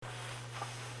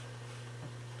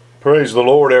Praise the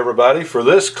Lord, everybody. For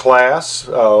this class,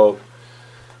 we're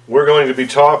going to be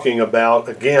talking about,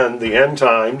 again, the end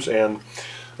times, and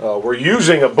we're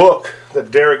using a book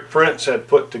that Derek Prince had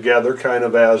put together kind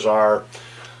of as our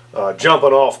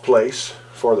jumping off place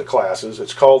for the classes.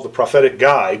 It's called The Prophetic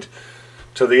Guide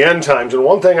to the End Times. And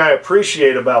one thing I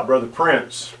appreciate about Brother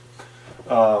Prince,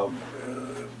 who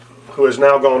has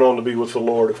now gone on to be with the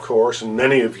Lord, of course, and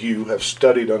many of you have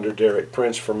studied under Derek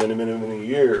Prince for many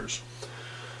years.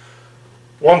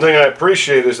 One thing I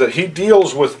appreciate is that he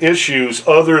deals with issues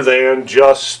other than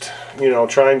just,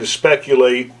 trying to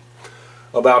speculate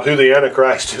about who the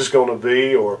Antichrist is going to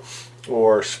be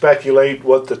or speculate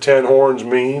what the 10 horns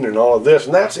mean and all of this.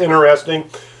 And that's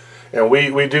interesting, and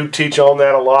we do teach on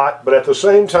that a lot. But at the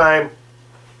same time,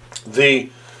 the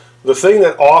thing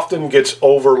that often gets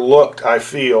overlooked, I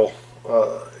feel,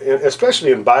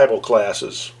 especially in Bible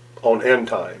classes on end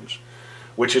times,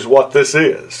 which is what this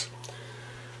is.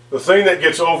 The thing that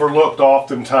gets overlooked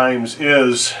oftentimes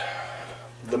is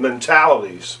the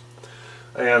mentalities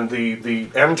and the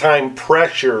end time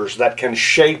pressures that can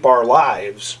shape our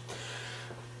lives.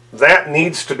 That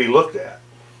needs to be looked at.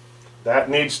 That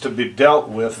needs to be dealt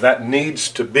with. That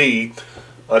needs to be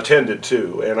attended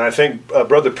to. And I think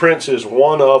Brother Prince is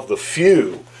one of the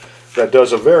few that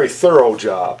does a very thorough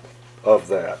job of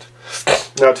that.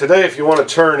 Now today, if you want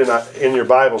to turn in your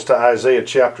Bibles to Isaiah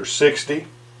chapter 60,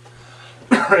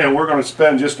 and we're going to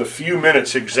spend just a few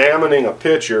minutes examining a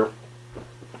picture,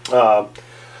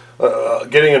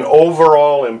 getting an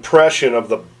overall impression of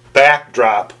the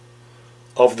backdrop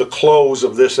of the close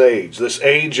of this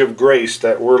age of grace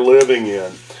that we're living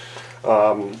in.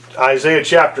 Isaiah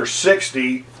chapter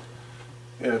 60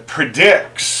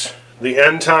 predicts the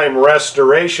end time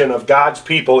restoration of God's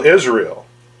people Israel.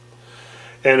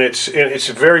 And it's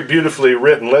very beautifully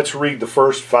written. Let's read the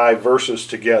first 5 verses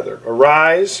together.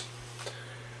 Arise,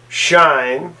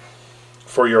 shine,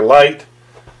 for your light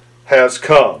has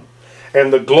come,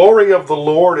 and the glory of the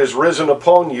Lord is risen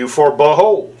upon you. For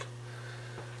behold,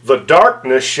 the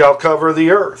darkness shall cover the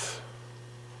earth,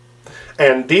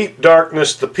 and deep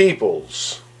darkness the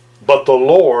peoples. But the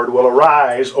Lord will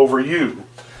arise over you,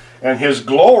 and his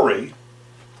glory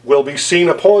will be seen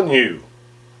upon you.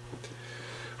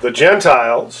 The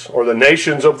Gentiles, or the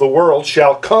nations of the world,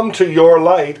 shall come to your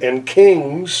light, and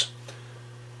kings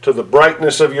to the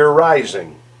brightness of your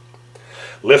rising.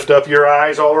 Lift up your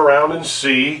eyes all around and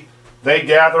see. They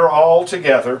gather all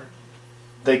together.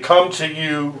 They come to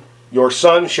you. Your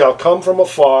son shall come from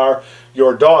afar.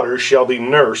 Your daughters shall be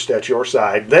nursed at your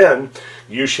side. Then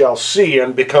you shall see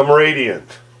and become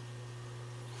radiant.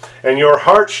 And your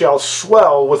heart shall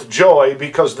swell with joy,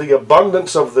 because the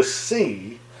abundance of the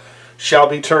sea shall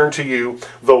be turned to you.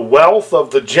 The wealth of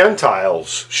the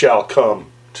Gentiles shall come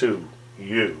to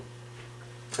you.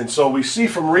 And so we see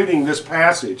from reading this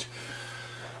passage,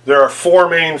 there are 4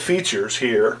 main features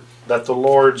here that the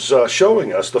Lord's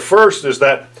showing us. The first is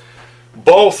that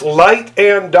both light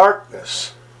and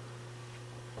darkness,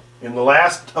 in the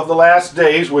last of the last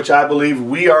days, which I believe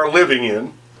we are living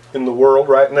in the world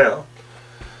right now,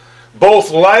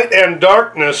 both light and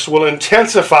darkness will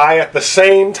intensify at the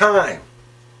same time.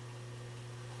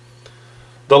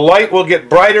 The light will get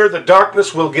brighter, the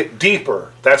darkness will get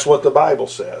deeper. That's what the Bible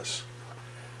says.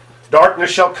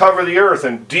 Darkness shall cover the earth,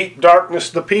 and deep darkness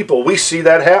the people. We see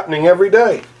that happening every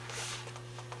day.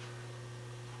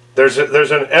 There's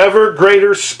an ever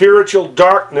greater spiritual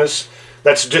darkness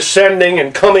that's descending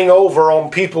and coming over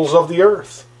on peoples of the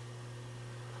earth.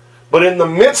 But in the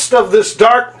midst of this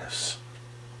darkness,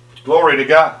 glory to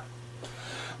God,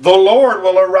 the Lord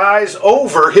will arise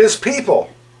over his people.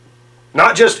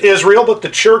 Not just Israel, but the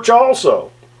church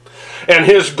also. And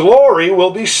his glory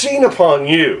will be seen upon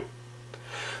you.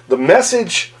 The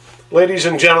message, ladies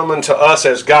and gentlemen, to us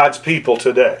as God's people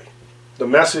today, the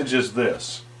message is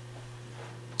this: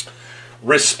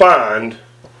 respond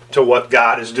to what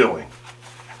God is doing.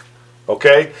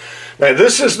 Okay? Now,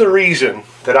 this is the reason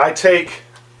that I take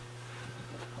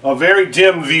a very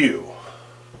dim view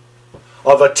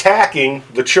of attacking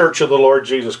the church of the Lord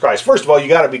Jesus Christ. First of all, you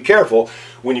got to be careful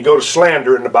when you go to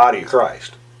slander in the body of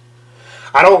Christ.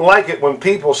 I don't like it when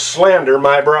people slander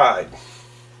my bride.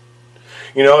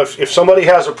 If somebody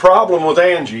has a problem with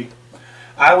Angie,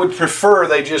 I would prefer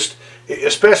they just,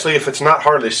 especially if it's not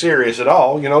hardly serious at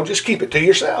all, just keep it to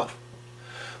yourself.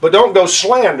 But don't go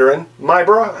slandering my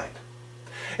bride.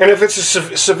 And if it's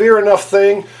a severe enough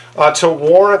thing to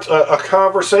warrant a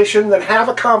conversation, then have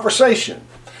a conversation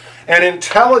and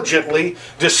intelligently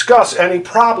discuss any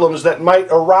problems that might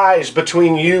arise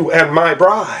between you and my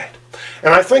bride.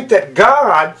 And I think that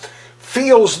God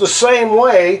feels the same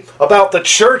way about the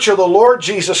church of the Lord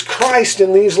Jesus Christ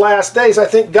in these last days. I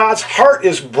think God's heart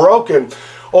is broken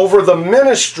over the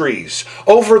ministries,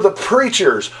 over the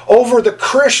preachers, over the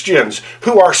Christians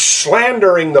who are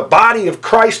slandering the body of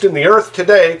Christ in the earth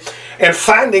today and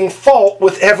finding fault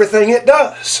with everything it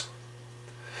does.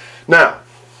 Now,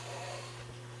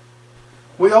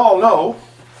 we all know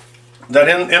that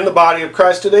in the body of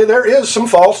Christ today there is some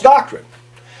false doctrine.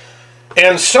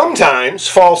 And sometimes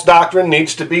false doctrine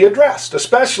needs to be addressed,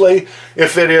 especially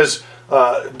if it is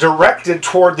directed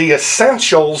toward the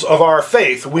essentials of our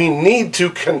faith. We need to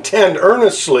contend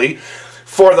earnestly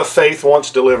for the faith once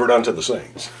delivered unto the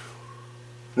saints.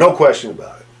 No question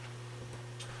about it.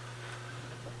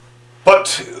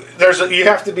 But you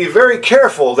have to be very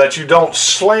careful that you don't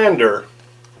slander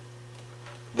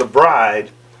the bride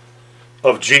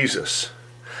of Jesus.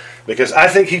 Because I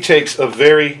think he takes a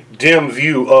very dim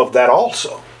view of that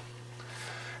also.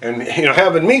 And,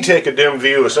 having me take a dim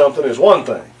view of something is one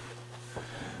thing.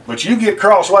 But you get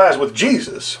crosswise with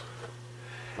Jesus,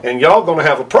 and y'all going to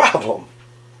have a problem.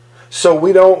 So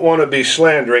we don't want to be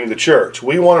slandering the church.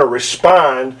 We want to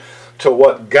respond to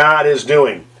what God is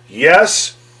doing.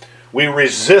 Yes, we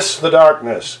resist the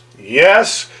darkness.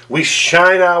 Yes, we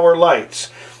shine our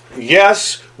lights.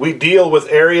 Yes, we deal with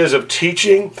areas of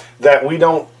teaching that we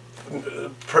don't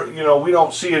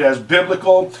see it as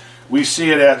biblical. We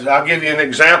see it as, I'll give you an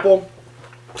example,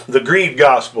 the greed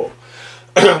gospel,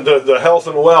 the health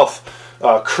and wealth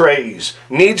craze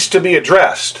needs to be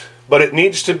addressed, but it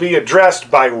needs to be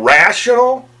addressed by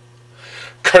rational,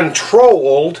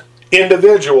 controlled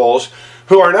individuals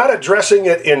who are not addressing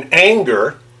it in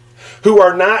anger, who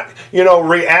are not,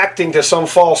 reacting to some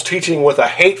false teaching with a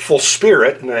hateful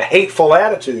spirit and a hateful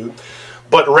attitude,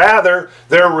 but rather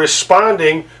they're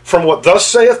responding from what thus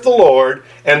saith the Lord,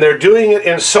 and they're doing it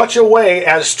in such a way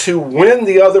as to win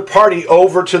the other party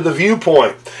over to the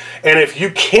viewpoint. And if you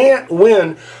can't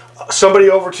win somebody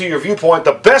over to your viewpoint,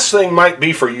 the best thing might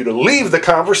be for you to leave the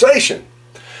conversation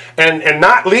and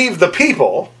not leave the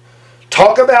people.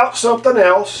 Talk about something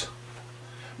else.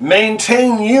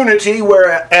 Maintain unity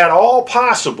where at all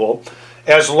possible,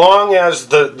 as long as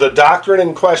the doctrine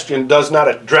in question does not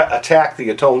attack the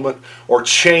atonement or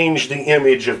change the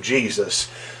image of Jesus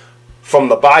from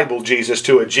the Bible Jesus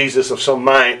to a Jesus of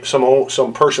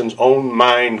some person's own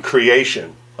mind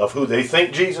creation of who they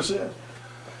think Jesus is.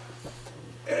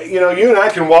 You and I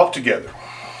can walk together.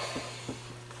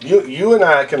 You and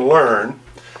I can learn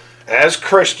as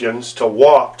Christians to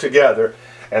walk together.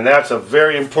 And that's a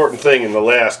very important thing in the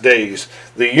last days.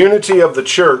 The unity of the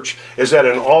church is at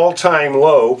an all-time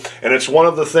low, and it's one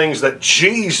of the things that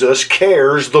Jesus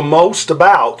cares the most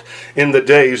about in the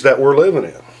days that we're living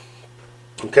in.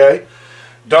 Okay?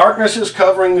 Darkness is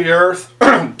covering the earth.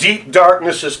 Deep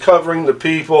darkness is covering the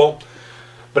people.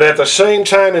 But at the same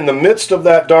time, in the midst of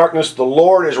that darkness, the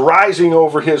Lord is rising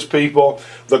over his people.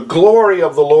 The glory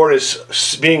of the Lord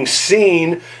is being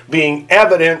seen, being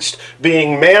evidenced,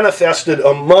 being manifested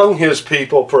among his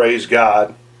people, praise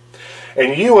God.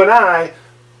 And you and I,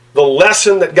 the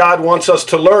lesson that God wants us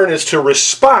to learn is to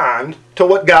respond to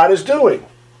what God is doing.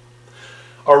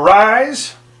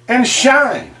 Arise and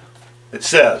shine, it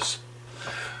says.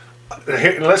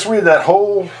 Let's read that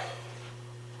whole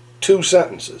 2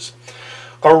 sentences.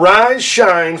 Arise,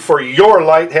 shine, for your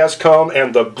light has come,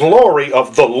 and the glory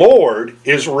of the Lord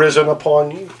is risen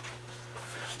upon you.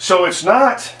 So it's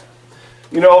not,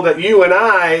 that you and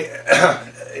I,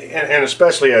 and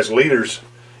especially as leaders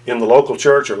in the local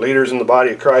church or leaders in the body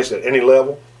of Christ at any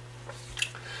level,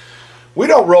 we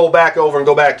don't roll back over and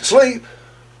go back to sleep.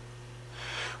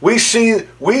 We see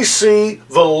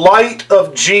the light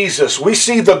of Jesus. We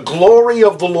see the glory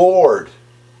of the Lord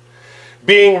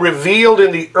being revealed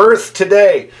in the earth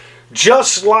today,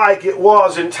 just like it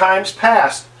was in times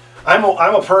past. I'm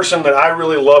a person that I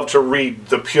really love to read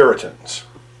the Puritans.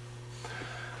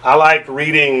 I like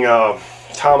reading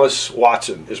Thomas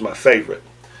Watson is my favorite.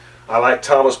 I like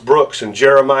Thomas Brooks and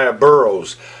Jeremiah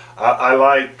Burroughs. I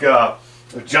like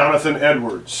Jonathan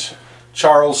Edwards,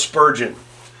 Charles Spurgeon,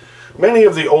 many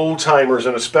of the old-timers,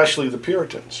 and especially the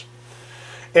Puritans.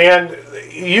 And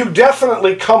you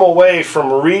definitely come away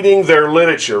from reading their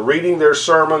literature, reading their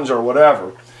sermons or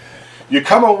whatever. You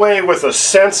come away with a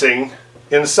sensing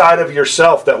inside of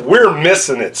yourself that we're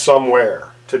missing it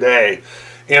somewhere today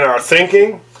in our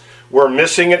thinking. We're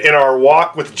missing it in our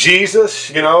walk with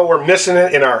Jesus. We're missing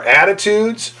it in our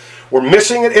attitudes. We're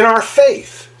missing it in our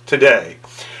faith today.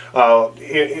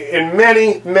 In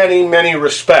many, many, many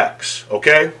respects.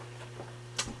 Okay?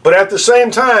 But at the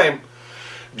same time,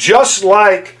 just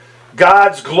like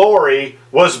God's glory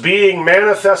was being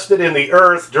manifested in the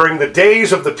earth during the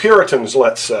days of the Puritans,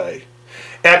 let's say,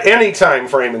 at any time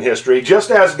frame in history,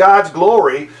 just as God's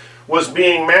glory was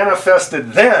being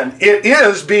manifested then, it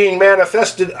is being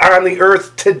manifested on the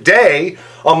earth today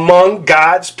among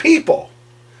God's people.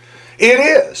 It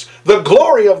is. The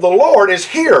glory of the Lord is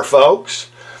here, folks.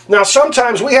 Now,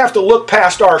 sometimes we have to look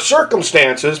past our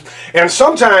circumstances, and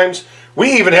sometimes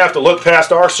we even have to look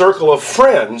past our circle of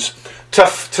friends to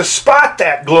spot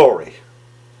that glory.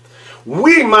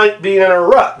 We might be in a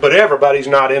rut, but everybody's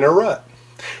not in a rut.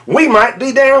 We might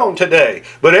be down today,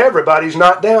 but everybody's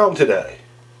not down today.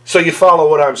 So you follow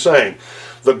what I'm saying.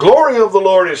 The glory of the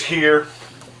Lord is here,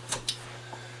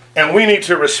 and we need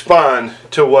to respond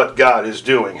to what God is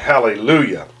doing.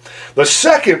 Hallelujah. The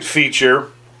second feature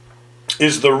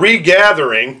is the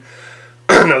regathering.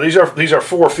 Now, these are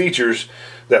four features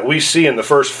that we see in the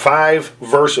first 5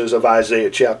 verses of Isaiah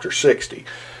chapter 60.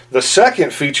 The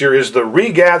second feature is the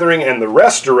regathering and the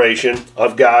restoration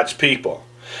of God's people.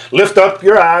 Lift up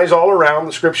your eyes all around,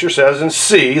 the scripture says, and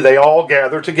see, they all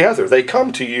gather together. They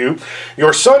come to you.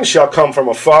 Your sons shall come from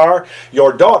afar.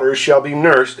 Your daughters shall be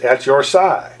nursed at your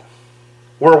side.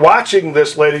 We're watching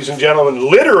this, ladies and gentlemen,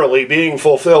 literally being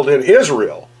fulfilled in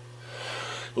Israel.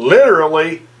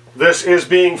 Literally, this is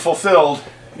being fulfilled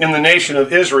in the nation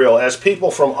of Israel as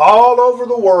people from all over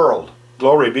the world,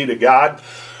 glory be to God,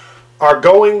 are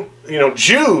going,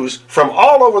 Jews from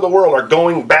all over the world are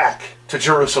going back to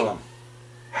Jerusalem.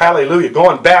 Hallelujah,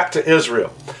 going back to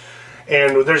Israel.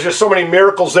 And there's just so many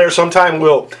miracles there. Sometime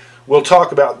we'll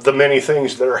talk about the many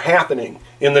things that are happening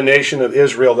in the nation of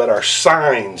Israel that are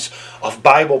signs of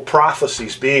Bible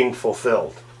prophecies being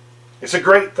fulfilled. It's a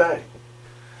great thing.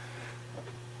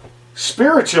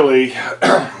 Spiritually,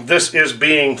 this is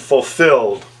being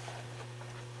fulfilled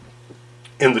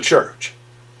in the church.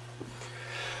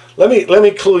 Let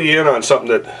me clue you in on something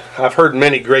that I've heard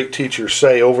many great teachers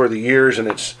say over the years, and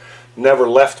it's never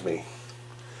left me.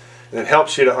 And it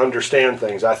helps you to understand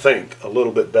things, I think, a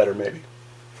little bit better maybe.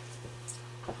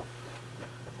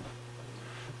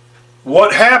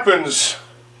 What happens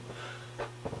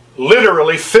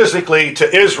literally, physically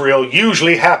to Israel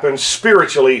usually happens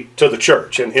spiritually to the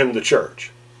church and in the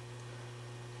church.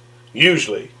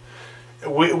 Usually.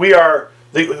 We are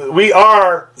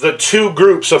the two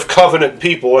groups of covenant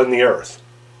people in the earth.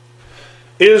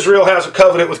 Israel has a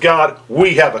covenant with God.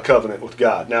 We have a covenant with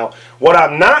God. Now, what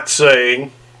I'm not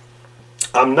saying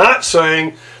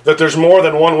that there's more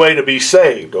than one way to be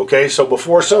saved, okay? So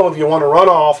before some of you want to run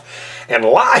off and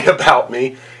lie about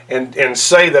me and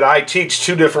say that I teach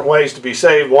two different ways to be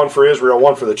saved, one for Israel,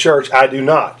 one for the church, I do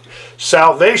not.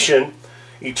 Salvation,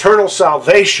 eternal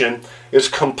salvation, is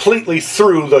completely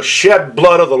through the shed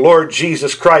blood of the Lord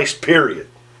Jesus Christ, period.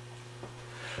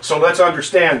 So let's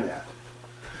understand that.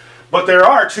 But there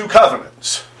are two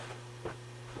covenants.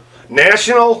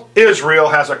 National Israel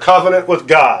has a covenant with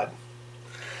God,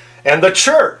 and the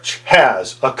church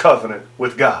has a covenant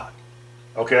with God.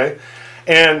 Okay?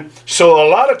 And so a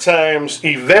lot of times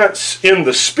events in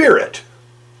the spirit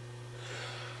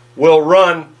will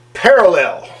run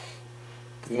parallel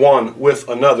one with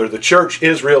another. The church,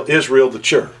 Israel, Israel, the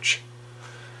church.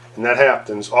 And that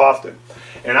happens often.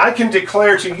 And I can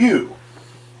declare to you,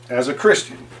 as a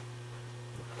Christian,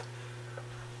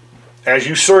 as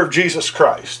you serve Jesus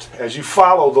Christ, as you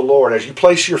follow the Lord, as you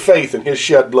place your faith in His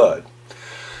shed blood,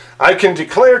 I can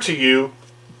declare to you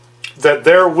that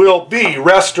there will be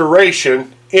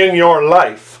restoration in your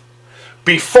life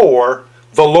before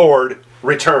the Lord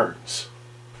returns.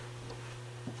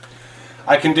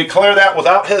 I can declare that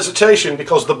without hesitation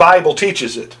because the Bible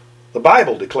teaches it. The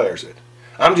Bible declares it.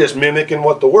 I'm just mimicking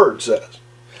what the Word says.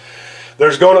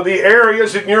 There's going to be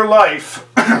areas in your life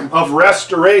of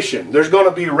restoration. There's going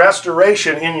to be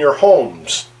restoration in your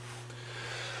homes.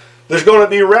 There's going to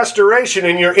be restoration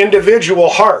in your individual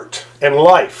heart and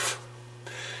life.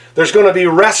 There's going to be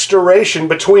restoration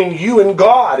between you and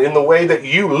God in the way that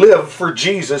you live for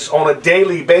Jesus on a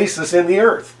daily basis in the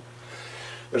earth.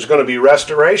 There's going to be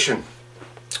restoration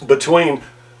between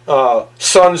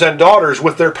sons and daughters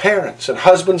with their parents, and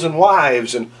husbands and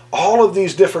wives, and all of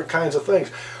these different kinds of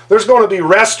things. There's going to be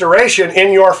restoration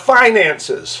in your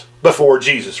finances before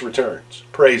Jesus returns.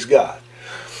 Praise God.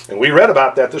 And we read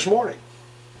about that this morning.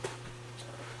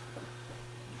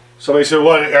 Somebody said,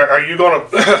 "What are you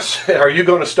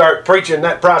going to start preaching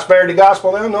that prosperity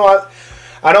gospel now?" No,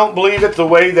 I don't believe it the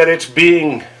way that it's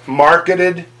being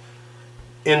marketed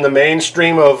in the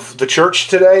mainstream of the church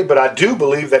today, but I do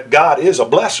believe that God is a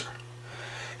blesser.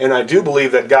 And I do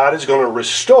believe that God is going to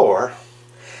restore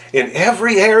in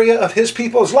every area of His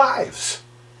people's lives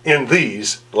in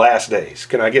these last days.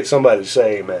 Can I get somebody to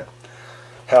say amen?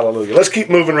 Hallelujah. Let's keep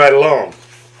moving right along.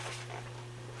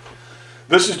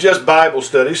 This is just Bible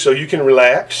study, so you can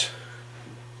relax.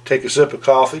 Take a sip of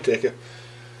coffee, take a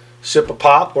sip of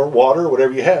pop or water,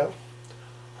 whatever you have.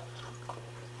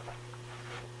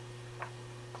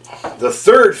 The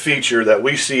third feature that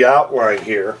we see outlined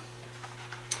here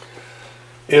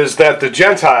is that the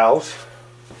Gentiles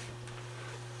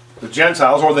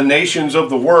or the nations of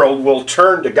the world will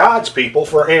turn to God's people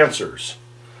for answers.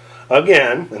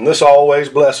 Again, and this always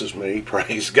blesses me,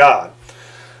 praise God.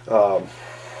 We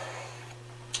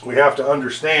have to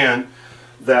understand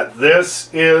that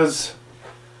this is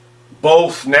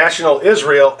both national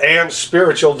Israel and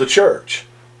spiritual the church.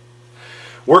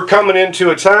 We're coming into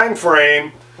a time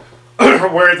frame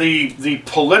where the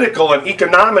political and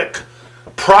economic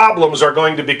problems are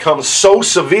going to become so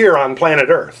severe on planet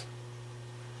Earth.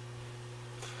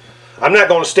 I'm not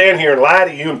going to stand here and lie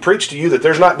to you and preach to you that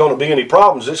there's not going to be any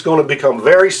problems. It's going to become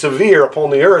very severe upon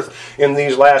the earth in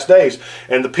these last days.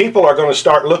 And the people are going to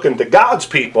start looking to God's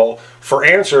people for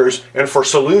answers and for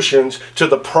solutions to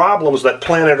the problems that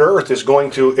planet Earth is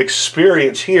going to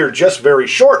experience here just very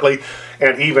shortly,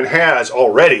 and even has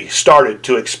already started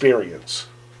to experience.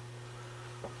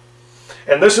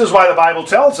 And this is why the Bible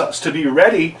tells us to be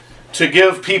ready to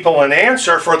give people an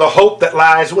answer for the hope that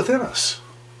lies within us.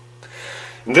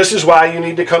 And this is why you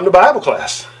need to come to Bible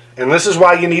class. And this is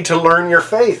why you need to learn your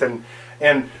faith and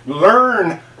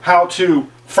learn how to,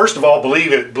 first of all,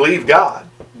 believe God.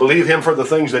 Believe Him for the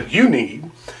things that you need.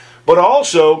 But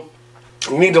also,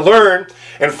 you need to learn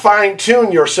and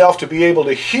fine-tune yourself to be able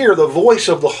to hear the voice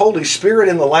of the Holy Spirit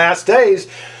in the last days,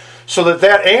 so that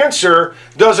that answer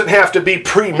doesn't have to be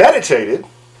premeditated,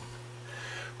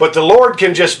 but the Lord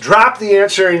can just drop the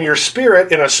answer in your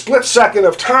spirit in a split second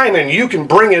of time, and you can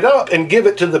bring it up and give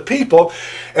it to the people,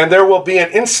 and there will be an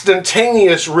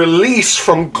instantaneous release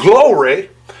from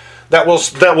glory that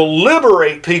will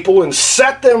liberate people and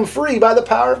set them free by the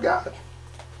power of God.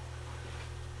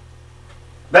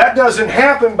 That doesn't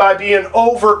happen by being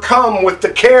overcome with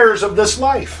the cares of this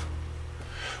life.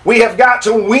 We have got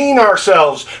to wean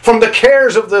ourselves from the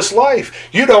cares of this life.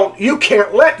 You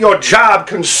can't let your job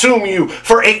consume you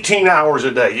for 18 hours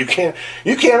a day. You can't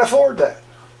afford that.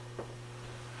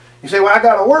 You say, well, I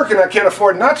got to work and I can't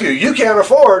afford not to. You can't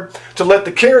afford to let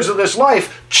the cares of this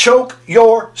life choke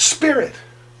your spirit.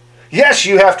 Yes,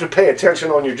 you have to pay attention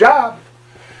on your job,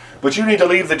 but you need to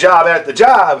leave the job at the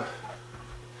job.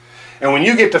 And when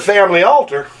you get to family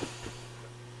altar,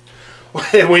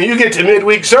 when you get to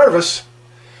midweek service,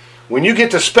 when you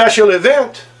get to special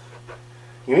event,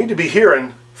 you need to be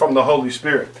hearing from the Holy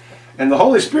Spirit. And the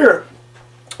Holy Spirit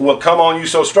will come on you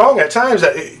so strong at times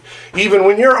that even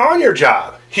when you're on your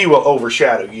job, He will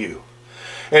overshadow you.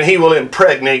 And He will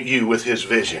impregnate you with His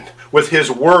vision, with His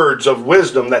words of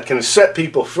wisdom that can set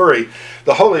people free.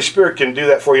 The Holy Spirit can do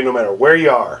that for you no matter where you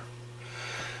are.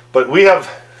 But we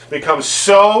have become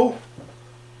so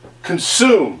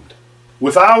consumed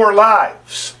with our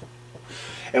lives,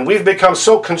 and we've become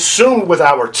so consumed with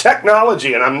our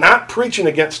technology, and I'm not preaching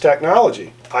against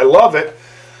technology. I love it.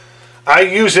 I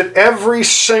use it every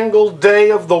single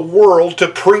day of the world to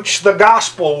preach the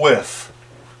gospel with.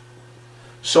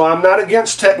 So I'm not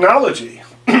against technology,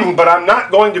 but I'm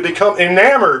not going to become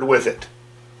enamored with it.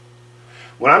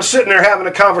 When I'm sitting there having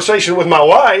a conversation with my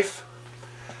wife,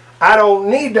 I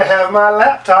don't need to have my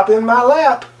laptop in my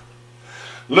lap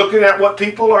looking at what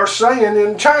people are saying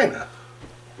in China.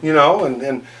 You know,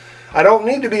 and I don't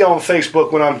need to be on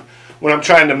Facebook when I'm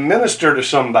trying to minister to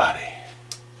somebody,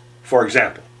 for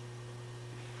example.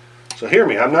 So hear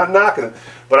me, I'm not knocking it.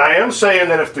 But I am saying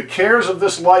that if the cares of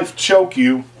this life choke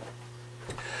you,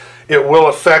 it will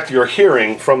affect your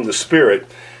hearing from the Spirit.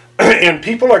 And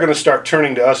people are going to start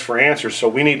turning to us for answers, so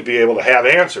we need to be able to have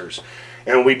answers.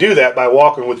 And we do that by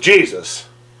walking with Jesus.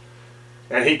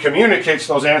 And He communicates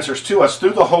those answers to us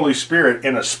through the Holy Spirit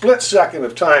in a split second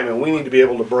of time, and we need to be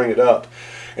able to bring it up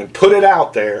and put it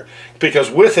out there,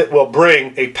 because with it will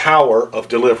bring a power of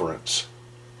deliverance.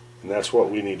 And that's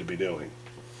what we need to be doing.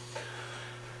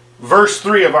 Verse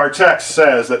 3 of our text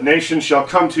says that nations shall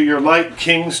come to your light,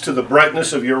 kings to the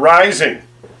brightness of your rising.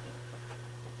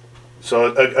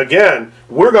 So again,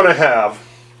 we're going to have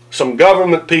some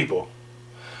government people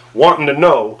wanting to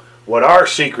know what our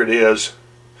secret is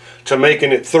to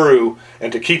making it through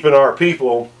and to keeping our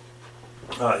people,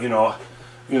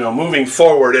 moving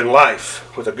forward in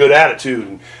life with a good attitude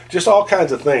and just all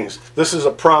kinds of things. This is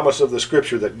a promise of the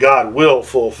Scripture that God will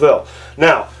fulfill.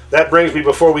 Now, that brings me,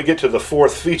 before we get to the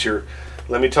fourth feature,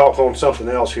 let me talk on something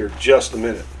else here just a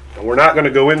minute. And we're not going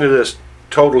to go into this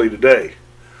totally today.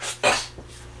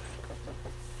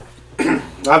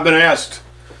 I've been asked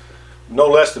no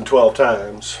less than 12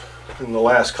 times in the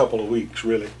last couple of weeks,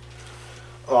 really.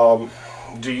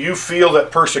 Do you feel that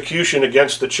persecution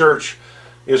against the church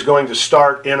is going to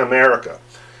start in America?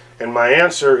 And my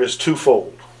answer is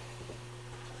twofold.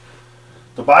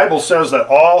 The Bible says that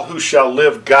all who shall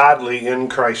live godly in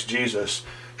Christ Jesus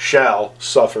shall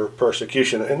suffer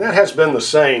persecution. And that has been the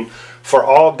same for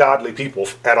all godly people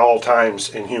at all times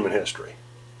in human history.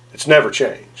 It's never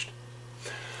changed.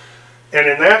 And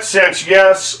in that sense,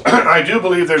 yes, I do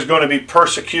believe there's going to be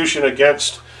persecution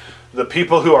against the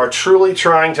people who are truly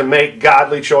trying to make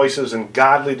godly choices and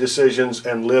godly decisions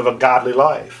and live a godly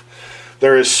life.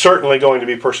 There is certainly going to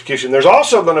be persecution. There's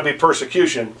also going to be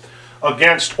persecution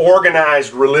against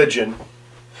organized religion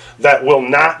that will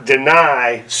not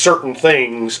deny certain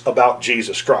things about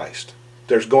Jesus Christ.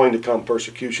 There's going to come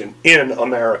persecution in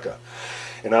America.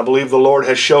 And I believe the Lord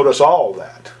has showed us all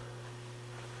that.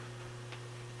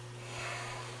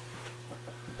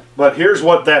 But here's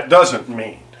what that doesn't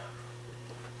mean.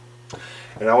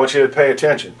 And I want you to pay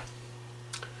attention.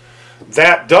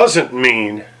 That doesn't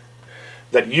mean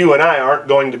that you and I aren't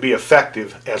going to be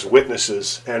effective as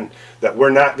witnesses, and that we're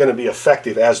not going to be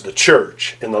effective as the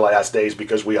church in the last days,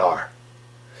 because we are.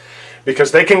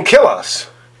 Because they can kill us,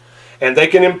 and they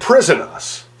can imprison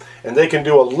us, and they can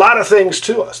do a lot of things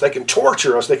to us. They can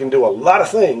torture us, they can do a lot of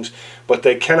things, but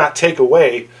they cannot take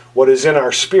away what is in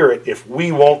our spirit if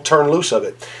we won't turn loose of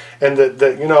it. And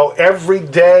every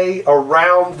day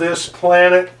around this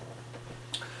planet,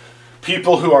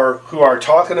 people who are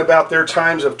talking about their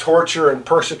times of torture and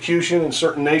persecution in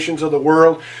certain nations of the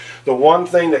world, the one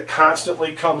thing that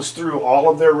constantly comes through all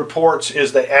of their reports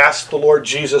is they ask the Lord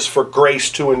Jesus for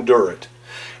grace to endure it.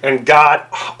 And God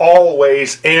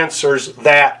always answers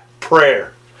that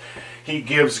prayer. He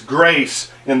gives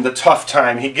grace in the tough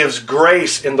time. He gives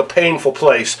grace in the painful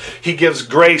place. He gives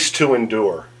grace to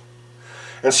endure.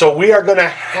 And so we are going to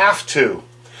have to,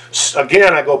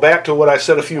 again, I go back to what I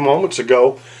said a few moments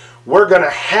ago, we're going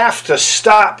to have to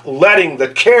stop letting the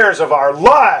cares of our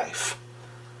life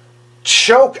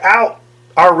choke out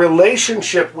our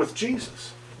relationship with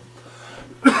Jesus.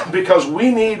 Because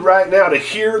we need right now to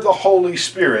hear the Holy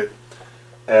Spirit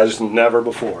as never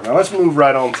before. Now let's move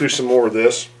right on through some more of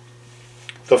this.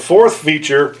 The fourth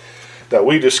feature that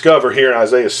we discover here in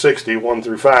Isaiah 60, 1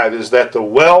 through 5, is that the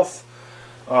wealth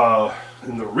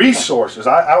and the resources,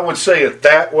 I would say it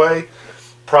that way,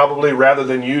 probably rather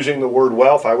than using the word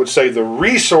wealth, I would say the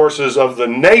resources of the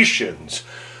nations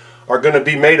are going to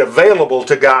be made available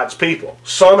to God's people.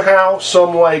 Somehow,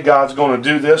 some way, God's going to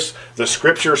do this. The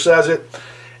Scripture says it,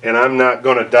 and I'm not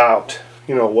going to doubt,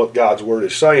 what God's Word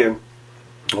is saying.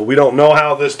 We don't know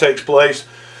how this takes place,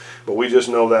 but we just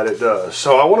know that it does.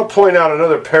 So I want to point out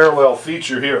another parallel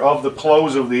feature here of the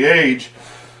close of the age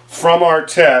from our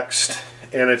text,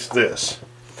 and it's this.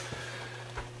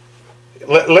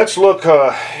 Let's look,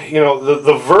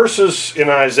 the verses in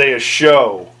Isaiah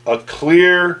show a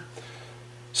clear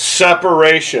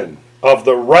separation of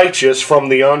the righteous from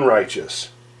the unrighteous,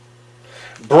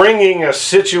 bringing a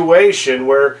situation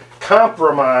where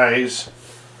compromise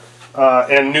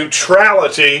and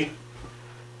neutrality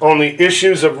on the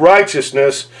issues of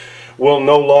righteousness will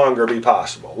no longer be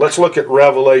possible. Let's look at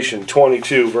Revelation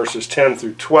 22, verses 10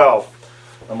 through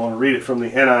 12. I'm going to read it from the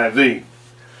NIV.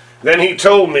 Then he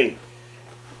told me,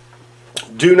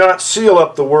 "Do not seal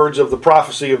up the words of the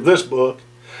prophecy of this book,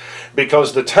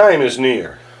 because the time is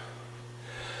near.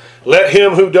 Let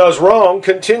him who does wrong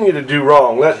continue to do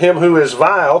wrong. Let him who is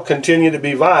vile continue to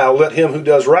be vile. Let him who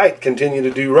does right continue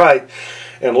to do right.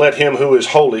 And let him who is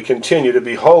holy continue to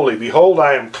be holy. Behold,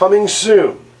 I am coming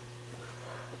soon."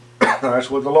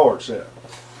 That's what the Lord said.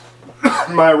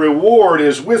 "My reward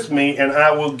is with me, and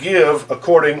I will give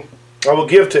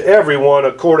to everyone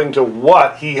according to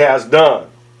what he has done."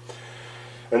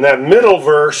 And that middle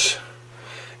verse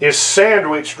is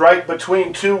sandwiched right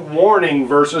between two warning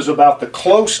verses about the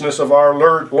closeness of our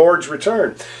Lord's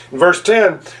return. In verse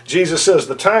 10, Jesus says,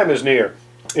 "The time is near."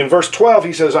 In verse 12,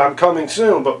 he says, "I'm coming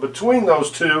soon." But between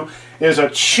those two is a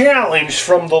challenge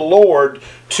from the Lord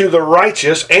to the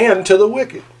righteous and to the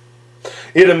wicked.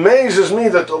 It amazes me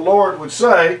that the Lord would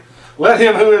say, "Let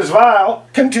him who is vile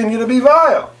continue to be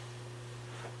vile."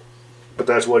 But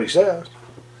that's what he says.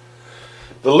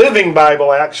 The Living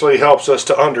Bible actually helps us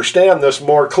to understand this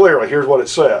more clearly. Here's what it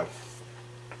said.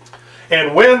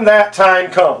 "And when that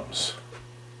time comes,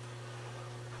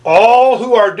 all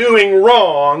who are doing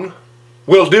wrong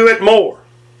will do it more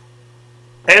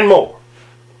and more.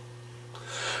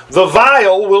 The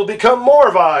vile will become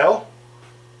more vile.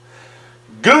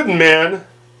 Good men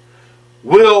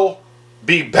will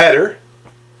be better,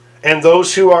 and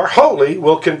those who are holy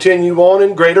will continue on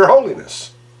in greater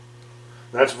holiness."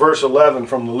 That's verse 11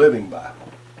 from the Living Bible.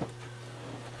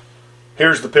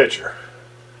 Here's the picture.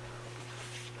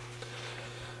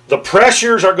 The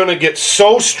pressures are going to get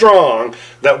so strong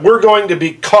that we're going to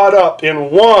be caught up in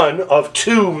one of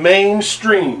two main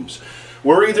streams.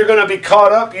 We're either going to be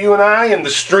caught up, you and I, in the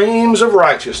streams of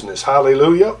righteousness,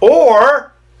 hallelujah,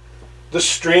 or the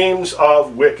streams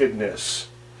of wickedness.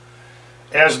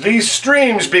 As these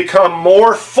streams become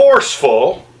more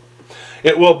forceful,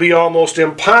 it will be almost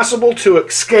impossible to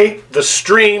escape the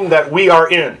stream that we are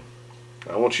in.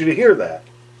 I want you to hear that.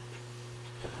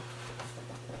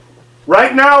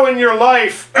 Right now in your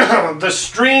life, the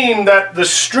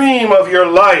stream of your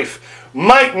life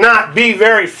might not be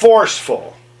very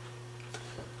forceful.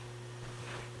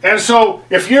 And so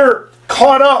if you're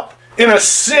caught up in a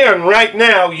sin right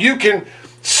now, you can,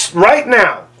 right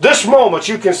now, this moment,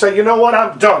 you can say, you know what,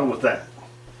 I'm done with that.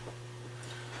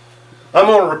 I'm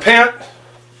going to repent.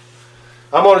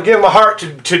 I'm going to give my heart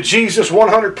to Jesus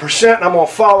 100%, and I'm going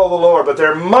to follow the Lord. But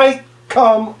there might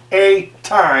come a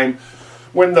time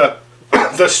when the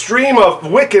stream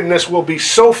of wickedness will be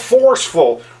so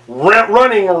forceful,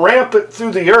 running rampant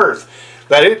through the earth,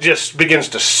 that it just begins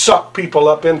to suck people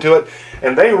up into it.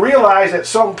 And they realize at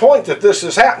some point that this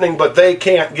is happening, but they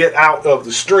can't get out of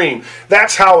the stream.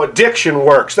 That's how addiction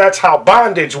works. That's how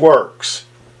bondage works.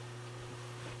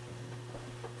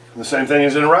 And the same thing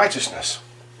is in righteousness.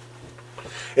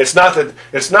 It's not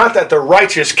that the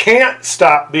righteous can't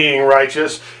stop being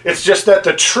righteous. It's just that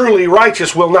the truly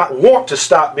righteous will not want to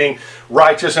stop being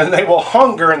righteous, and they will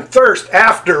hunger and thirst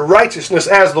after righteousness,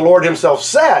 as the Lord himself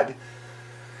said.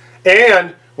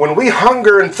 And when we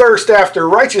hunger and thirst after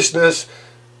righteousness,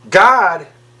 God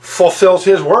fulfills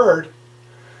his word.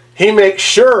 He makes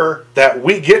sure that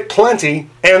we get plenty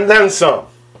and then some.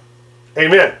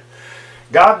 Amen.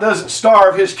 God doesn't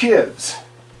starve his kids.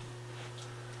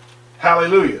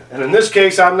 Hallelujah. And in this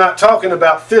case, I'm not talking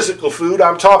about physical food.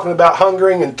 I'm talking about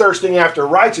hungering and thirsting after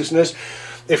righteousness.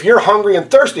 If you're hungry and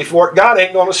thirsty for it, God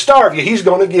ain't going to starve you. He's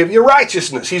going to give you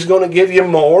righteousness. He's going to give you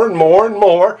more and more and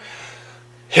more.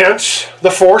 Hence,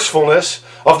 the forcefulness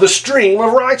of the stream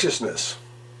of righteousness.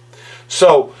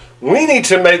 So, we need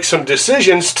to make some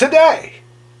decisions today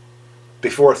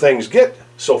before things get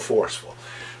so forceful.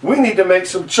 We need to make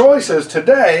some choices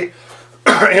today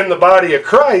in the body of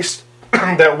Christ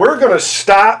that we're going to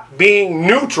stop being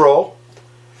neutral,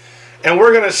 and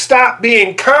we're going to stop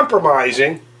being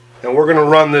compromising, and we're going to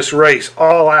run this race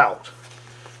all out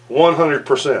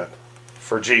 100%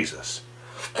 for Jesus.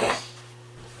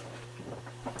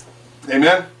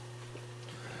 Amen?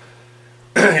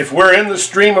 If we're in the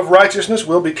stream of righteousness,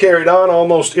 we'll be carried on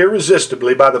almost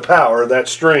irresistibly by the power of that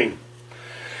stream.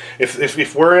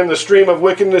 If we're in the stream of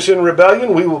wickedness and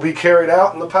rebellion, we will be carried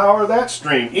out in the power of that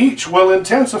stream. Each will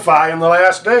intensify in the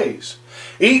last days.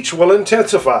 Each will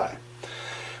intensify.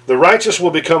 The righteous will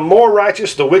become more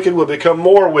righteous. The wicked will become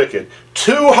more wicked.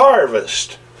 Two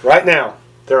harvests. Right now,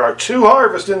 there are two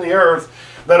harvests in the earth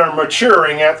that are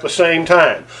maturing at the same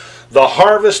time. The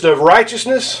harvest of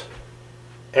righteousness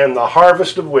and the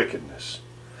harvest of wickedness.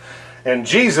 And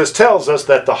Jesus tells us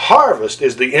that the harvest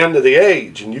is the end of the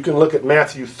age. And you can look at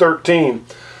Matthew 13,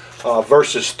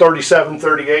 verses 37,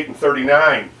 38, and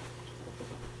 39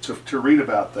 to read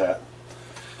about that.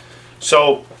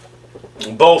 So,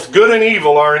 both good and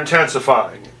evil are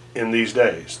intensifying in these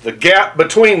days. The gap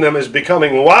between them is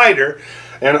becoming wider,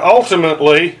 and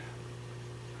ultimately,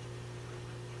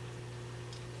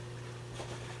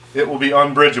 it will be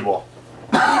unbridgeable.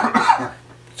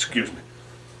 Excuse me.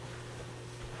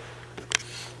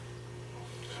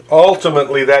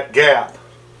 Ultimately, that gap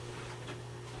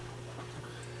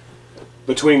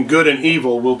between good and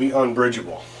evil will be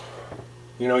unbridgeable.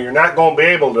 You know, you're not going to be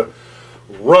able to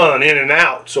run in and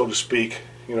out, so to speak.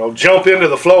 You know, jump into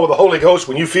the flow of the Holy Ghost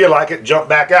when you feel like it, jump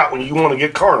back out when you want to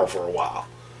get carnal for a while.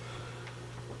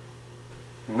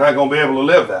 You're not going to be able to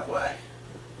live that way.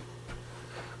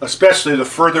 Especially the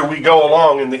further we go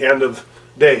along in the end of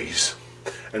days.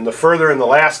 And the further in the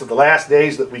last of the last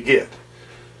days that we get.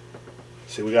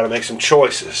 See, we got to make some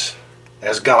choices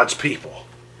as God's people.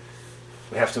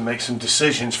 We have to make some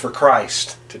decisions for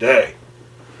Christ today.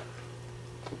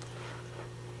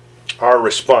 Our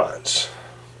response.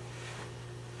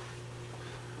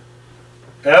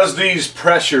 As these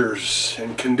pressures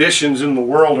and conditions in the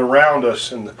world around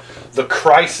us and the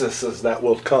crises that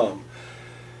will come,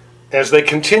 as they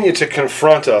continue to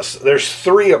confront us, there's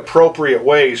three appropriate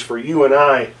ways for you and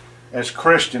I as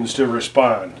Christians to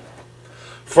respond.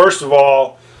 First of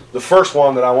all, the first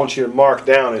one that I want you to mark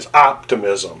down is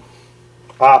optimism.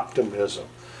 Optimism.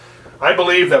 I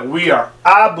believe that we are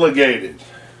obligated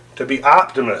to be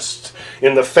optimists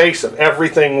in the face of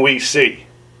everything we see.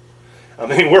 I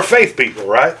mean, we're faith people,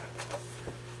 right?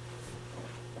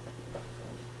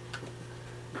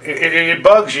 It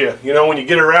bugs you, when you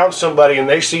get around somebody and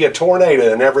they see a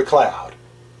tornado in every cloud.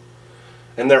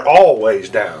 And they're always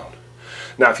down.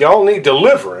 Now, if y'all need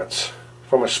deliverance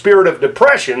from a spirit of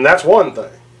depression, that's one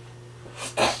thing.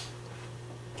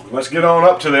 Let's get on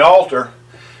up to the altar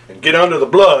and get under the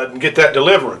blood and get that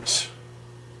deliverance.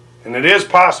 And it is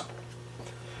possible.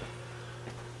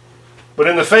 But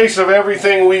in the face of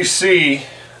everything we see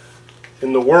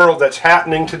in the world that's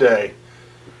happening today,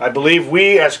 I believe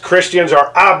we as Christians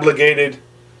are obligated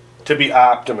to be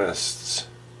optimists.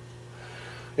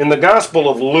 In the Gospel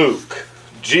of Luke,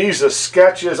 Jesus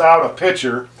sketches out a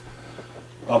picture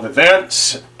of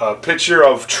events, a picture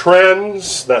of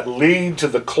trends that lead to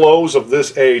the close of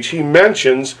this age. He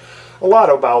mentions a lot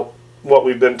about what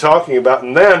we've been talking about.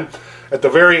 And then at the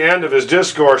very end of his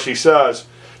discourse, he says,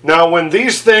 now when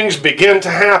these things begin to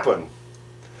happen,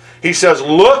 he says,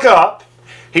 look up.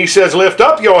 He says, lift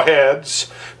up your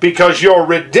heads because your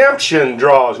redemption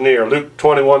draws near. Luke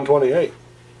 21:28.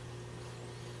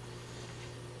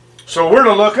 So we're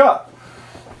to look up.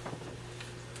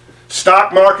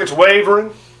 Stock market's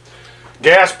wavering.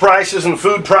 Gas prices and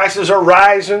food prices are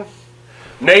rising.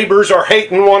 Neighbors are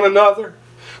hating one another.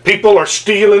 People are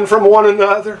stealing from one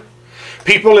another.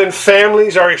 People in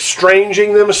families are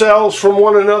estranging themselves from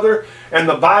one another. And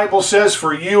the Bible says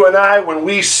for you and I, when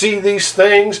we see these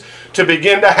things to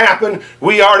begin to happen,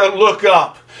 we are to look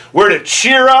up. We're to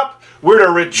cheer up. We're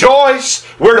to rejoice.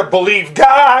 We're to believe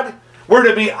God. We're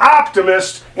to be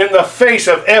optimists in the face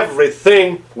of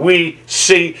everything we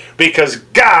see because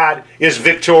God is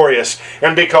victorious.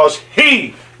 And because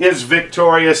He is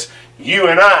victorious, you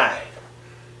and I,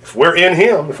 if we're in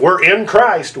Him, if we're in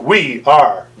Christ, we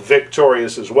are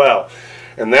victorious as well.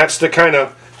 And that's the kind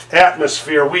of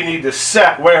atmosphere we need to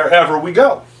set wherever we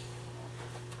go.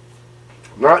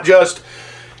 Not just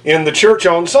in the church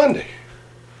on Sunday,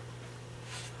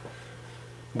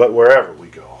 but wherever we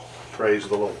go. Praise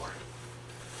the Lord.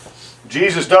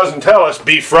 Jesus doesn't tell us,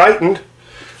 be frightened.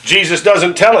 Jesus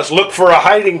doesn't tell us, look for a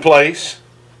hiding place.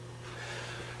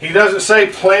 He doesn't say,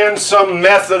 plan some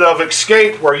method of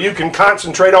escape where you can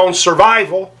concentrate on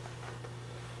survival.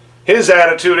 His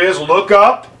attitude is, look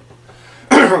up.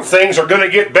 Things are going to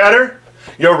get better.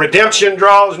 Your redemption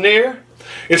draws near.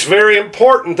 It's very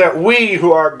important that we,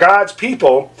 who are God's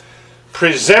people,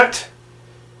 present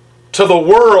to the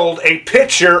world a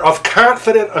picture of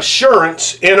confident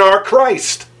assurance in our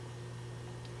Christ.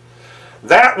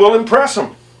 That will impress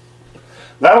them.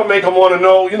 That'll make them want to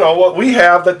know, what we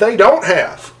have that they don't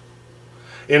have.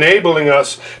 Enabling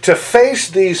us to face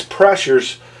these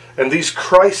pressures and these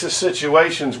crisis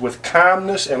situations with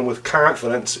calmness and with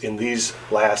confidence in these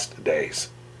last days.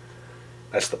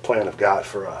 That's the plan of God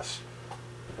for us.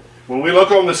 When we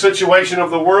look on the situation of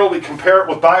the world, we compare it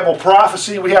with Bible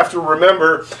prophecy, we have to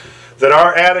remember that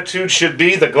our attitude should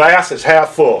be the glass is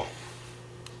half full.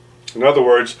 In other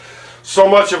words, so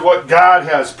much of what God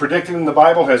has predicted in the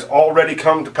Bible has already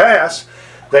come to pass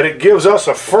that it gives us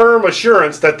a firm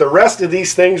assurance that the rest of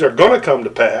these things are going to come to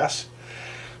pass.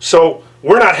 So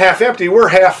we're not half empty, we're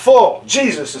half full.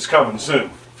 Jesus is coming soon.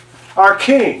 Our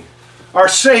King, our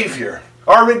Savior,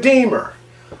 our Redeemer,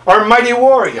 our mighty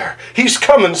warrior. He's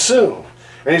coming soon.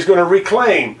 And He's going to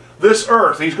reclaim this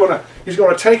earth. He's going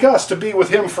to take us to be with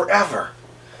Him forever.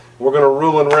 We're going to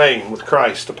rule and reign with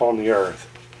Christ upon the earth.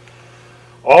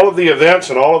 All of the events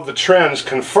and all of the trends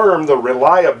confirm the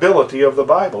reliability of the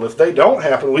Bible. If they don't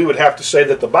happen, we would have to say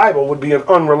that the Bible would be an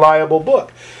unreliable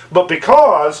book. But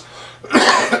because,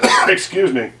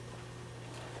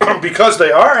 because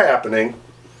they are happening,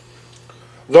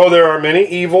 though there are many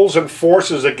evils and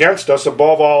forces against us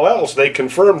above all else, they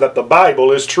confirm that the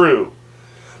Bible is true.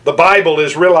 The Bible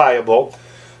is reliable.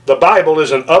 The Bible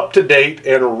is an up-to-date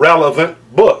and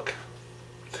relevant book.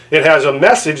 It has a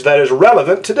message that is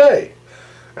relevant today.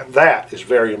 And that is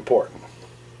very important.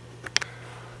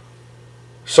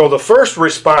 So the first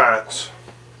response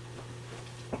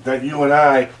that you and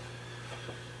I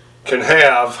can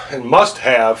have and must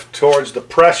have towards the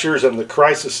pressures and the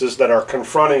crises that are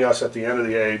confronting us at the end of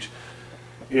the age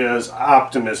is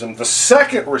optimism. The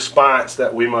second response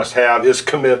that we must have is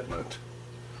commitment.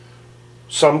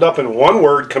 Summed up in one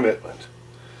word, commitment.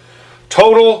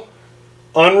 Total,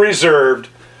 unreserved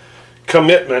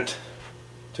commitment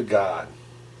to God.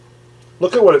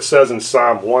 Look at what it says in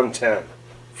Psalm 110,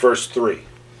 verse 3. It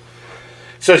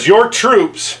says, your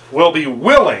troops will be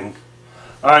willing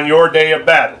on your day of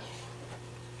battle.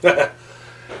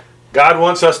 God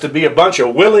wants us to be a bunch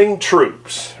of willing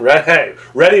troops, right?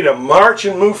 Ready to march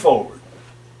and move forward.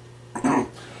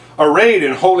 arrayed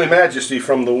in holy majesty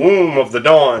from the womb of the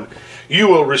dawn. You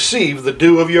will receive the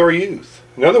dew of your youth.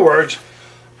 In other words,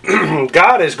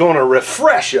 God is going to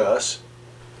refresh us.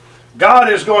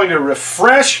 God is going to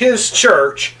refresh His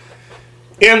church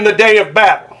in the day of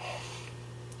battle.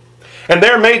 And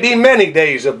there may be many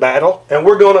days of battle, and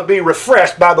we're going to be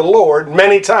refreshed by the Lord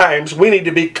many times. We need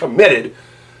to be committed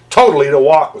totally to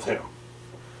walk with Him.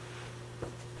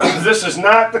 This is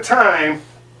not the time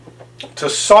to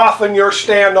soften your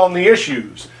stand on the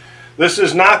issues. This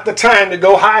is not the time to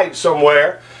go hide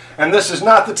somewhere. And this is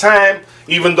not the time,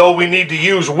 even though we need to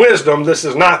use wisdom, this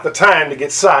is not the time to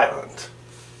get silent.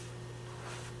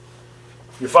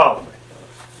 You follow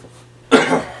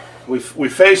me? We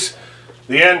face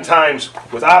the end times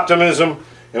with optimism,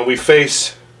 and we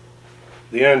face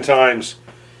the end times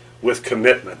with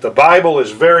commitment. The Bible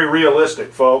is very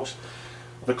realistic, folks.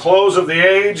 The close of the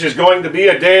age is going to be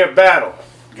a day of battle.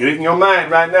 Get it in your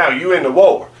mind right now. You in the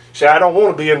war. Say, I don't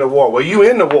want to be in the war. Well, you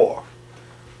in the war.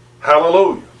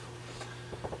 Hallelujah.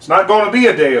 It's not going to be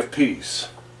a day of peace.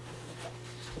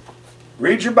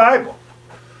 Read your Bible.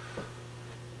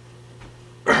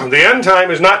 The end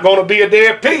time is not going to be a day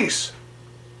of peace.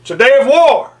 It's a day of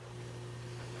war.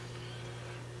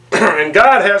 And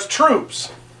God has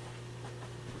troops.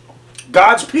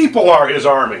 God's people are His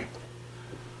army.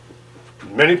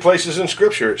 In many places in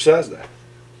Scripture it says that.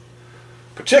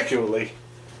 Particularly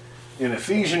in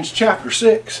Ephesians chapter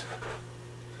 6,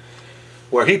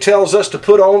 where He tells us to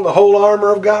put on the whole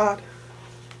armor of God.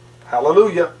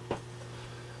 Hallelujah.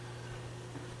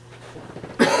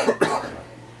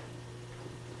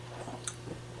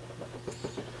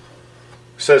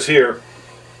 It says here,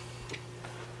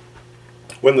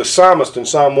 when the psalmist in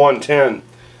Psalm 110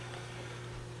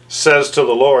 says to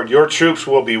the Lord, your troops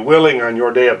will be willing on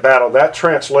your day of battle, that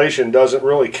translation doesn't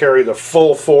really carry the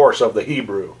full force of the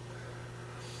Hebrew.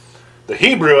 The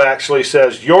Hebrew actually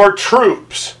says, your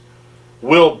troops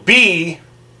will be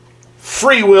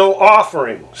free will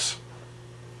offerings.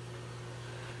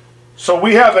 So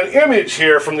we have an image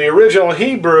here from the original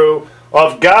Hebrew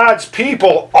of God's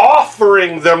people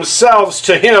offering themselves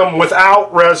to Him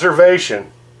without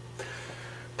reservation,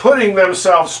 putting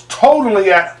themselves totally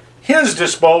at His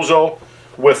disposal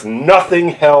with nothing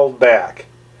held back.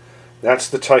 That's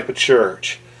the type of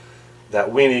church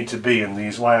that we need to be in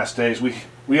these last days.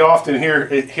 We often hear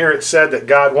it said that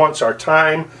God wants our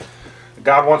time,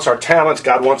 God wants our talents,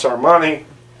 God wants our money.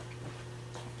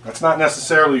 That's not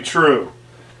necessarily true.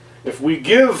 If we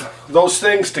give those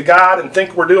things to God and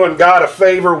think we're doing God a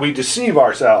favor, we deceive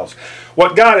ourselves.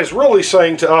 What God is really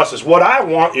saying to us is, what I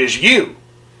want is you.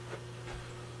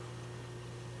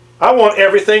 I want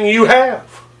everything you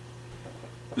have,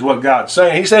 is what God's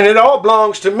saying. He's saying, it all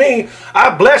belongs to me. I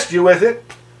blessed you with it.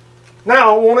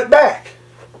 Now I want it back.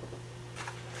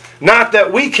 Not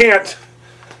that we can't,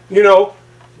 glean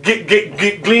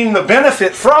the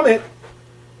benefit from it,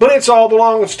 but it's all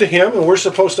belongs to Him, and we're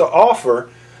supposed to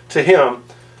offer to Him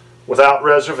without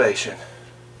reservation.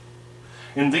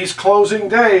 In these closing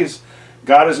days,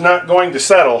 God is not going to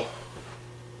settle.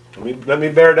 Let me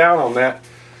bear down on that.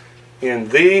 In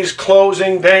these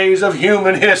closing days of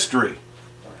human history,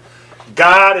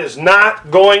 God is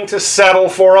not going to settle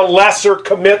for a lesser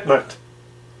commitment.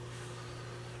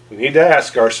 We need to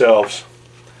ask ourselves,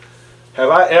 have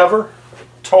I ever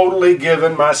totally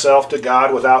given myself to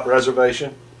God without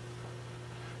reservation?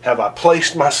 Have I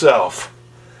placed myself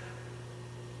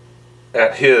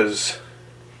at His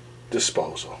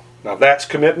disposal? Now that's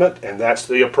commitment, and that's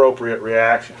the appropriate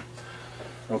reaction.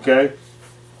 Okay?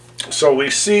 So we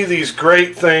see these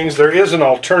great things. There is an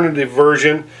alternative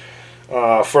version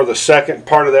for the second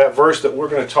part of that verse that we're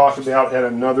going to talk about at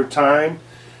another time.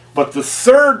 But the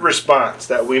third response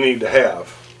that we need to have,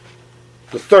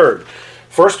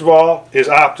 first of all, is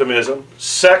optimism.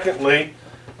 Secondly,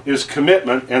 is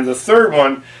commitment. And the third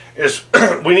one is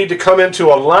we need to come into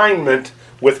alignment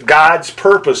with God's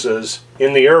purposes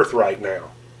in the earth right now.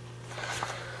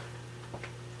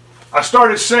 I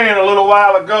started saying a little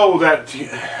while ago that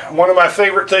one of my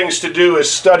favorite things to do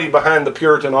is study behind the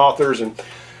Puritan authors and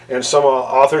some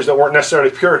authors that weren't necessarily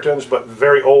Puritans but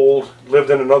very old, lived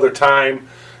in another time,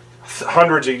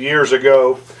 hundreds of years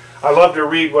ago. I love to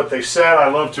read what they said. I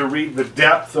love to read the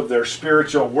depth of their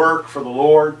spiritual work for the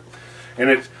Lord. And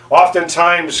it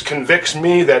oftentimes convicts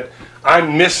me that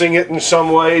I'm missing it in some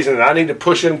ways, and I need to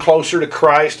push in closer to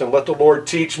Christ and let the Lord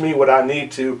teach me what I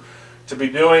need to be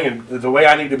doing and the way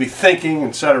I need to be thinking,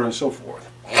 etc. and so forth.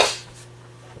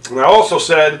 And I also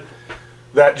said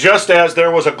that just as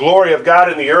there was a glory of God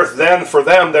in the earth then for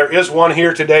them, there is one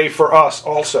here today for us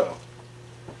also.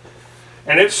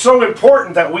 And it's so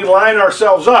important that we line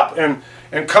ourselves up. And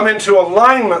and come into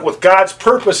alignment with God's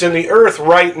purpose in the earth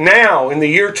right now in the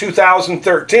year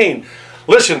 2013.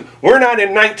 Listen, we're not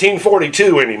in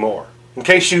 1942 anymore, in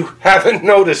case you haven't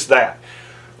noticed that.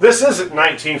 This isn't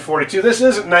 1942. This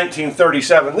isn't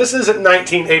 1937. This isn't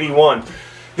 1981.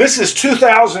 This is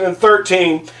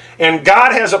 2013, and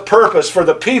God has a purpose for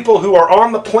the people who are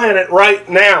on the planet right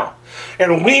now.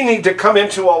 And we need to come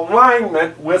into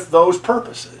alignment with those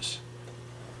purposes.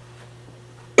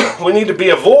 We need to be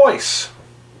a voice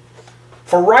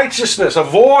for righteousness, a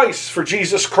voice for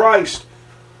Jesus Christ.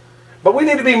 But we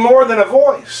need to be more than a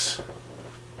voice.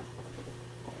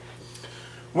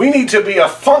 We need to be a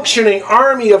functioning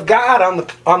army of God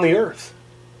on the earth.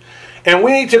 And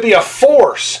we need to be a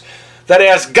force that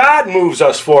as God moves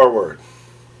us forward.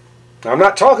 Now, I'm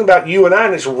not talking about you and I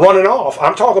just running off.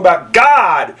 I'm talking about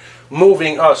God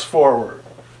moving us forward.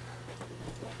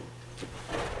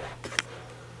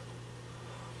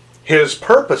 His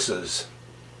purposes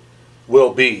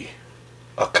will be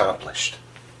accomplished.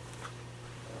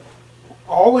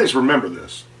 Always remember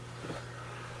this.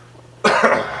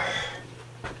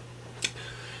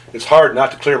 It's hard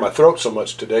not to clear my throat so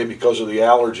much today because of the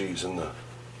allergies and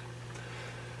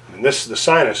the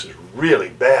sinus is really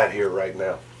bad here right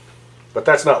now. But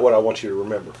that's not what I want you to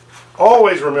remember.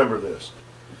 Always remember this.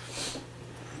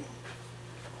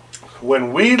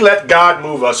 When we let God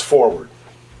move us forward,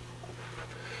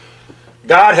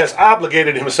 God has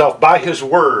obligated himself by his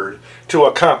word to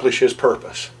accomplish his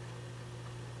purpose.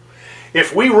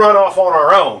 If we run off on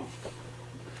our own,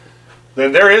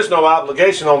 then there is no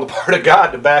obligation on the part of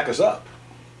God to back us up.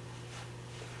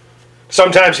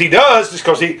 Sometimes he does, just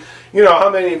because how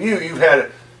many of you've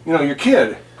had, your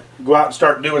kid go out and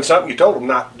start doing something, you told them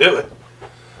not to do it.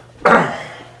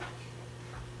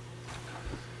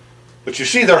 But you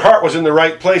see their heart was in the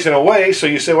right place in a way, so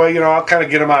you say, well, I'll kind of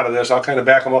get them out of this. I'll kind of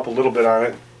back them up a little bit on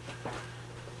it.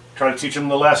 Try to teach them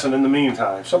the lesson in the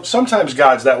meantime. Sometimes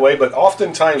God's that way, but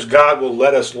oftentimes God will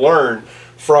let us learn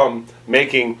from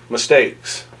making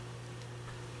mistakes.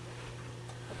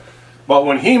 But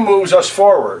when he moves us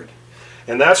forward,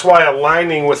 and that's why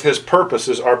aligning with his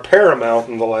purposes are paramount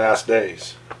in the last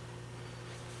days.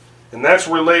 And that's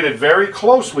related very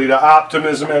closely to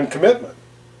optimism and commitment.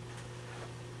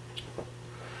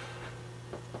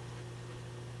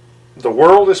 The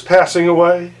world is passing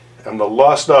away, and the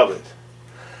lust of it.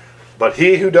 But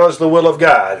he who does the will of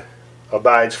God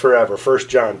abides forever. 1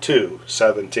 John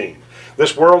 2:17.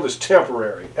 This world is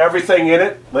temporary. Everything in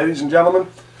it, ladies and gentlemen,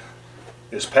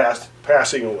 is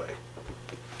passing away.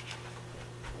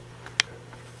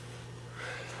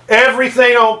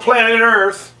 Everything on planet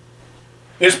Earth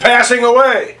is passing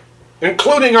away,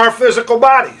 including our physical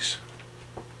bodies.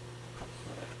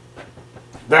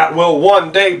 That will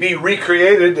one day be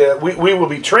recreated. We will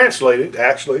be translated,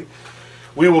 actually.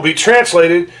 We will be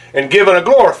translated and given a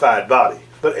glorified body.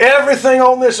 But everything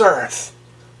on this earth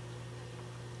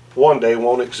one day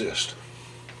won't exist.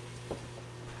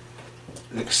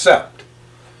 Except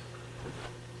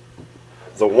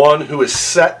the one who is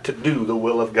set to do the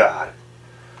will of God.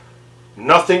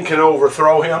 Nothing can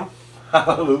overthrow him.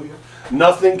 Hallelujah.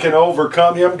 Nothing can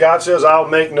overcome him. God says, I'll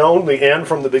make known the end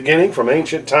from the beginning, from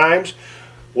ancient times,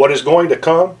 what is going to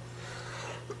come.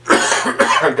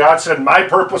 God said, my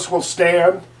purpose will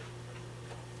stand,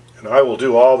 and I will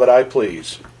do all that I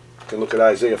please. You can look at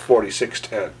Isaiah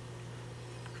 46:10.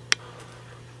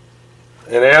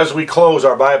 And as we close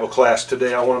our Bible class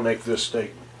today, I want to make this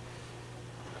statement.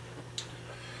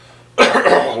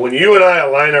 When you and I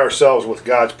align ourselves with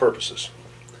God's purposes,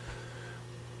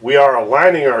 we are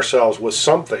aligning ourselves with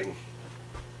something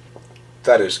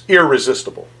that is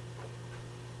irresistible.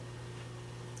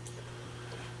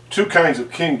 Two kinds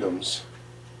of kingdoms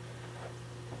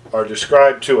are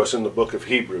described to us in the book of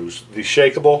Hebrews, the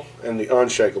shakeable and the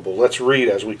unshakable. Let's read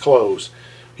as we close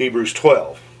Hebrews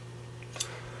 12.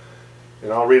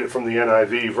 And I'll read it from the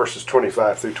NIV, verses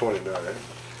 25 through 29.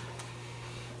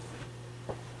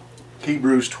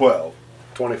 Hebrews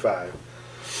 12:25.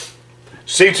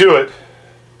 See to it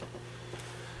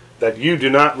that you do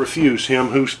not refuse him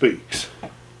who speaks.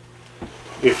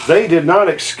 If they did not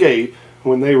escape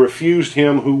when they refused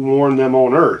him who warned them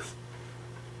on earth,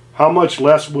 how much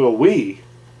less will we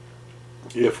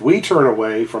if we turn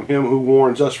away from him who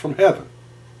warns us from heaven?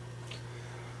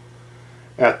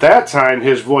 At that time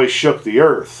his voice shook the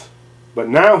earth, but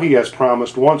now he has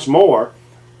promised once more,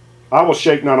 I will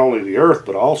shake not only the earth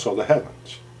but also the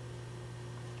heavens.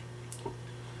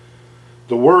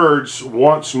 The words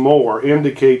once more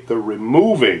indicate the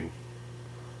removing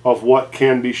of what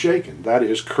can be shaken, that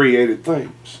is, created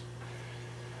things,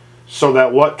 so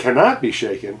that what cannot be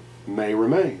shaken may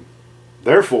remain.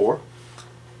 Therefore,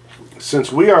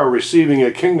 since we are receiving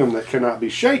a kingdom that cannot be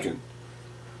shaken,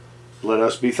 let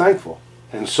us be thankful,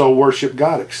 and so worship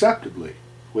God acceptably,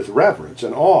 with reverence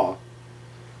and awe,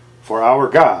 for our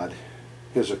God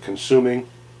is a consuming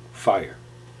fire.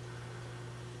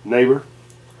 Neighbor,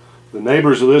 the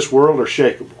neighbors of this world are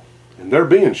shakeable, and they're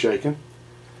being shaken,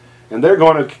 and they're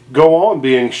going to go on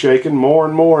being shaken more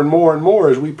and more and more and more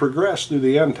as we progress through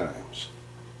the end times.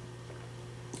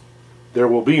 There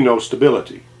will be no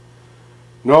stability,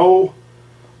 no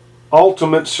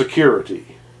ultimate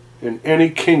security in any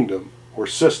kingdom or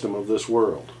system of this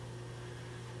world.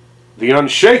 The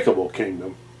unshakable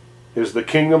kingdom is the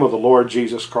kingdom of the Lord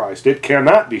Jesus Christ. It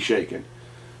cannot be shaken.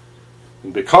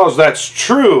 And because that's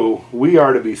true, we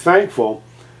are to be thankful,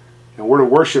 and we're to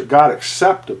worship God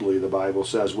acceptably, the Bible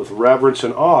says, with reverence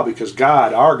and awe, because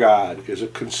God, our God, is a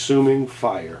consuming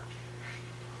fire.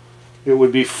 It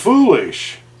would be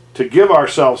foolish to give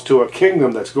ourselves to a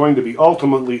kingdom that's going to be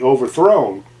ultimately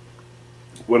overthrown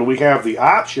when we have the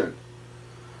option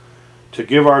to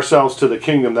give ourselves to the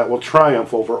kingdom that will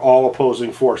triumph over all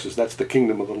opposing forces. That's the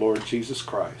kingdom of the Lord Jesus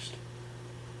Christ.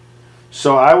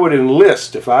 So I would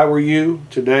enlist, if I were you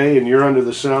today and you're under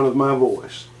the sound of my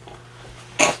voice,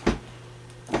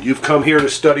 you've come here to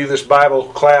study this Bible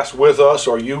class with us,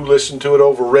 or you listen to it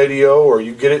over radio, or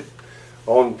you get it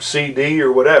on CD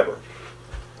or whatever,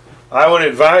 I would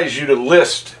advise you to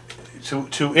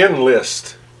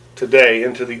enlist today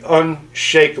into the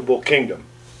unshakable kingdom.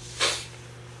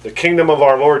 The kingdom of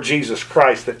our Lord Jesus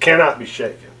Christ that cannot be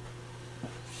shaken.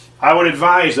 I would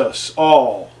advise us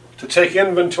all to take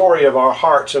inventory of our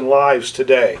hearts and lives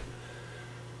today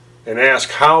and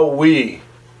ask how we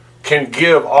can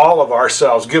give all of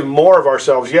ourselves, give more of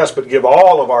ourselves, yes, but give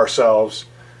all of ourselves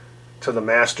to the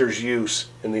Master's use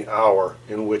in the hour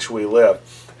in which we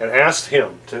live. And ask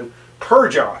Him to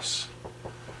purge us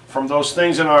from those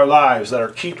things in our lives that are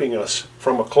keeping us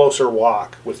from a closer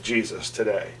walk with Jesus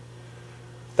today.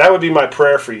 That would be my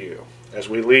prayer for you as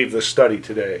we leave this study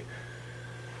today,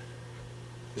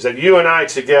 is that you and I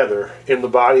together in the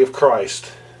body of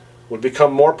Christ would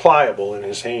become more pliable in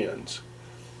His hands,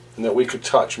 and that we could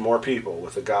touch more people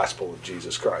with the gospel of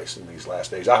Jesus Christ in these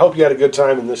last days. I hope you had a good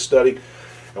time in this study,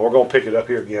 and we're going to pick it up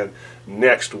here again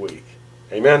next week.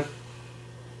 Amen.